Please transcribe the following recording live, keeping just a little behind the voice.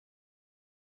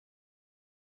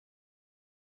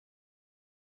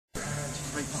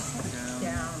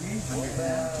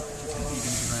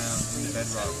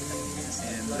bedrock,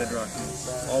 and bedrock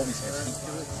always has heat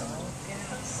to it.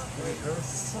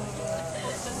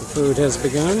 The food has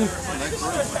begun.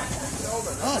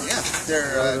 Oh yeah,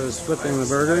 they're flipping the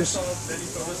burgers.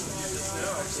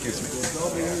 Excuse me.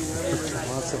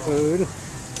 Lots of food.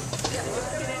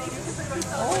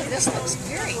 Oh, this looks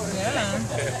great. Yeah.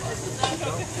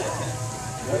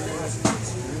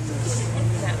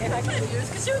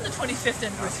 Because you're in the 25th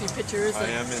anniversary pictures. I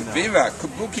am in Viva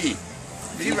Kabuki.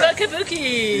 Viva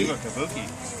Kabuki. Viva Kabuki.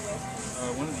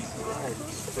 One of these.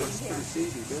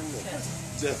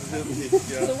 Definitely.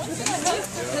 Yeah. So what's that?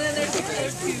 And then there's two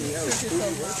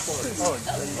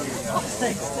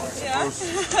thanks.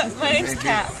 Yeah. My name's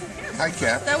Kat. Hi,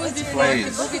 Kat. That was before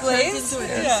Kabuki turned into a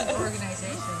decent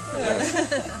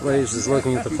organization. Blaze is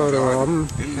looking at the photo album,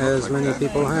 as many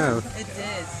people have. It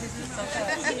did.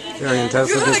 Jerry and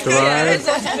Tessa just arrived.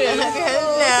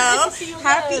 Hello.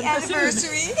 Happy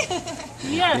anniversary.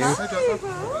 Yes.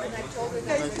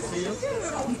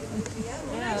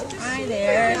 Hi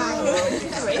there.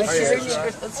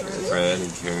 Fred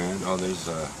and Karen. Oh, there's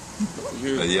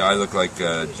yeah, I look like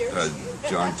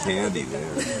John Candy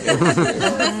there.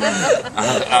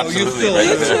 Absolutely.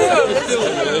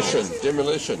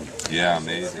 Demolition. Yeah,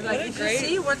 amazing. Like you can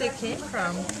see where they came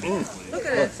from. Look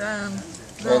at it.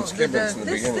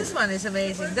 This one is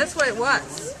amazing. That's what it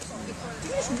was.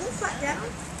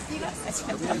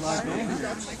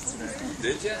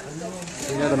 Did you?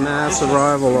 We got a mass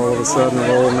arrival all of a sudden of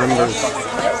old members.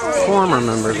 Former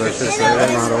members, I should say.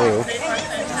 They're not old.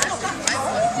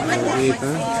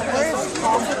 Ethan.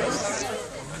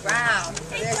 Wow.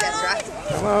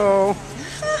 Hello.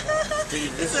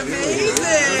 It's amazing.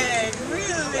 Really.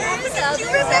 You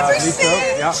remember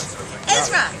Sid? Yeah.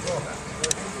 Ezra.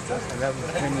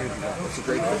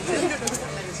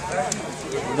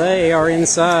 They are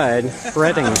inside,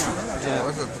 fretting. Yeah.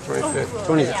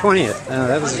 20th. No,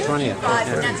 that was the 20th.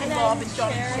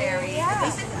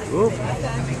 Yeah. Oop.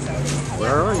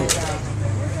 Where are you?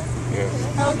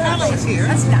 Oh, Carly's here.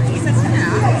 That's nice. That's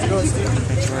nice.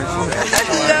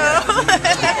 Hello.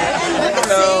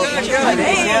 Hello.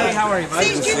 How are you, bud?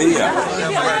 Good to see you.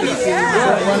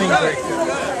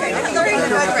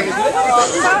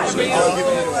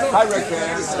 Hi, Rick.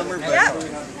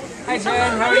 Hi,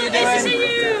 Jen. How are you doing? Nice to see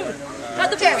you. How'd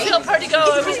the Bloomfield party go?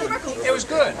 It was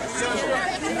good.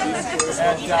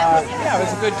 And, yeah, it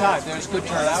was a good time. There was good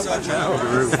turnout.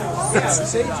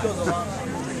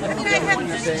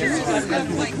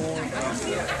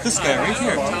 This guy right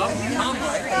here.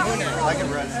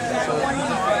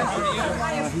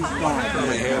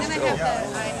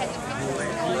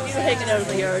 You were taking out of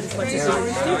the yard as much as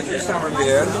you Summer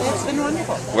did. It's been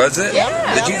wonderful. Was it?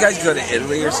 Yeah. Did you guys go to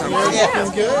Italy or something? Yeah.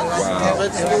 Wow.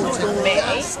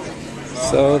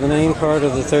 So the main part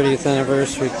of the 30th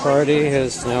anniversary party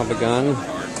has now begun.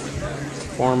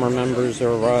 Former members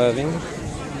are arriving.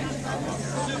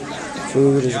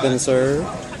 Food has been served.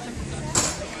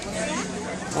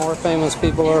 More famous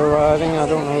people are arriving. I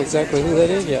don't know exactly who that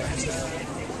is yet.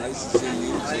 Nice to see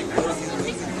you.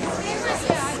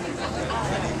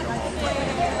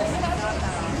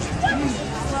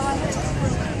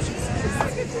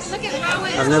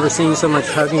 I've never seen so much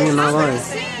hugging in my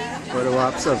life. Photo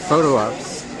ops of photo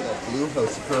ops. Blue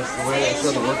house across the way. I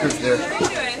saw the workers there.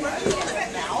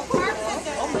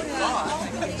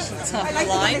 Are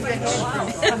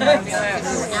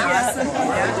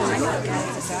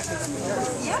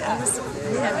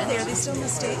they still in the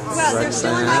States? Well, they're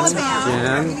still in Alabama.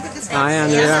 Jen. Hi,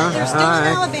 Andrea. They're still in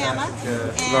Alabama.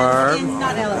 Barb.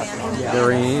 Not Alabama.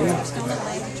 Doreen.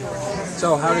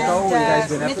 So, how'd it go? Were you guys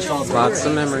good episodes? Lots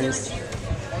of memories.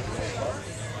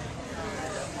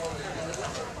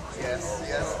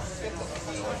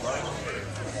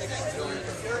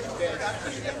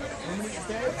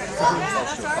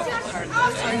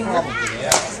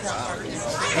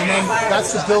 And then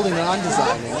that's the building that I'm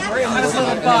designing.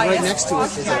 And right next to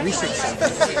it is a research center.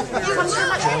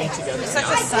 Joined together.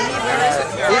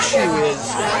 The issue is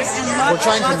we're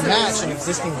trying to match an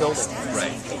existing building.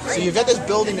 Right. So you've got this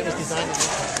building that was designed.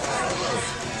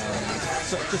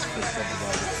 So just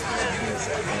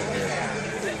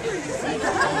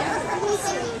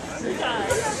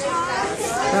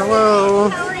Hello.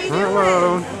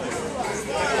 Hello.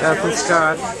 Captain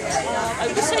Scott.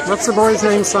 What's the boy's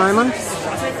name? Simon?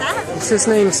 What's his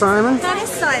name? Simon? That is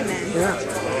Simon. Yeah. Can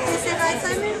you say hi,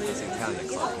 Simon?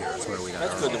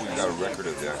 That's good that we got a record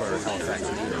of that.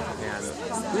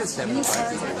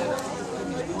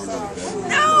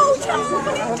 No, Tom, what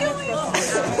are you doing?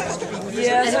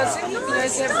 Yeah, so you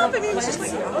guys have plans?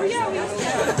 Oh, yeah, we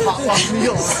pop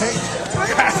meal,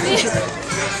 right?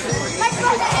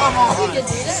 did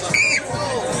do that.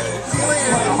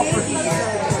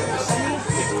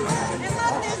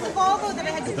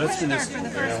 That's been this. The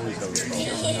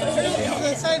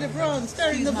side of Ron,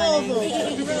 starting the Volvo.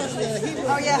 He was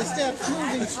the steps,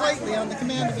 moving slightly on the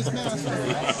command of his master.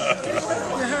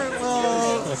 Your heart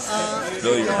will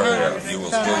Spill your heart out. You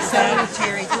will spill your heart out.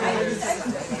 Sanitary trains.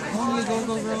 only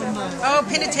go Ron. Oh,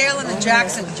 pin a tail in the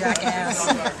Jackson, jackass.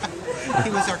 He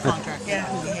was our contractor.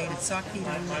 Yeah, we hated sock heat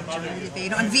on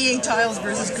debate on V8 tiles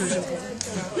versus cushion.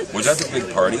 Was that the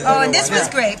big party? Oh, and this was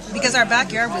great because our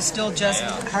backyard was still just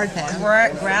hardpan. We're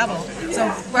at gravel.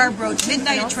 So Barb wrote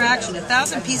midnight attraction.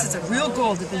 1,000 pieces of real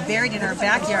gold have been buried in our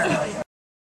backyard.